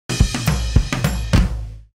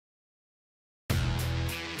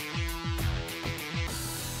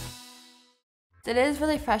It is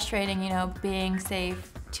really frustrating, you know, being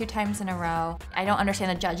safe 2 times in a row. I don't understand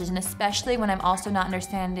the judges, and especially when I'm also not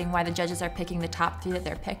understanding why the judges are picking the top 3 that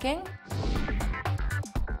they're picking.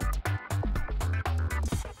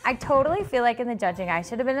 I totally feel like in the judging, I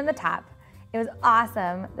should have been in the top. It was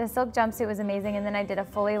awesome. The silk jumpsuit was amazing, and then I did a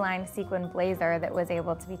fully lined sequin blazer that was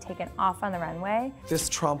able to be taken off on the runway. This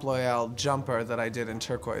Trompe l'oeil jumper that I did in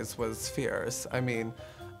turquoise was fierce. I mean,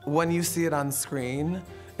 when you see it on screen,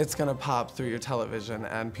 it's gonna pop through your television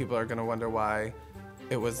and people are gonna wonder why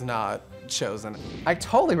it was not chosen. I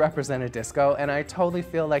totally represented disco, and I totally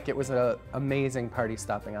feel like it was an amazing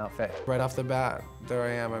party-stopping outfit. Right off the bat, there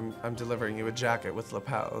I am, I'm delivering you a jacket with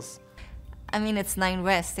lapels. I mean, it's 9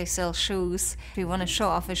 West, they sell shoes. We want to show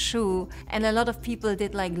off a shoe, and a lot of people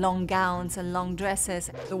did like long gowns and long dresses.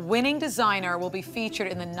 The winning designer will be featured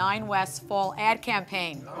in the 9 West fall ad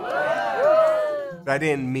campaign. I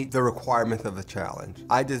didn't meet the requirements of the challenge.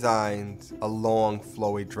 I designed a long,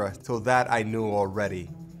 flowy dress, so that I knew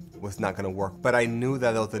already was not gonna work. But I knew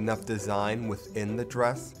that there was enough design within the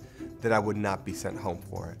dress that I would not be sent home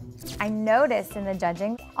for it. I noticed in the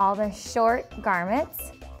judging, all the short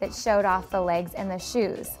garments that showed off the legs and the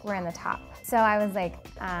shoes were in the top. So I was like,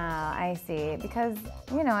 I see, because,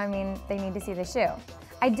 you know, I mean, they need to see the shoe.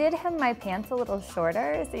 I did hem my pants a little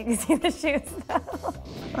shorter so you can see the shoes though.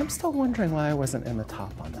 I'm still wondering why I wasn't in the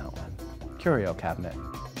top on that one. Curio cabinet.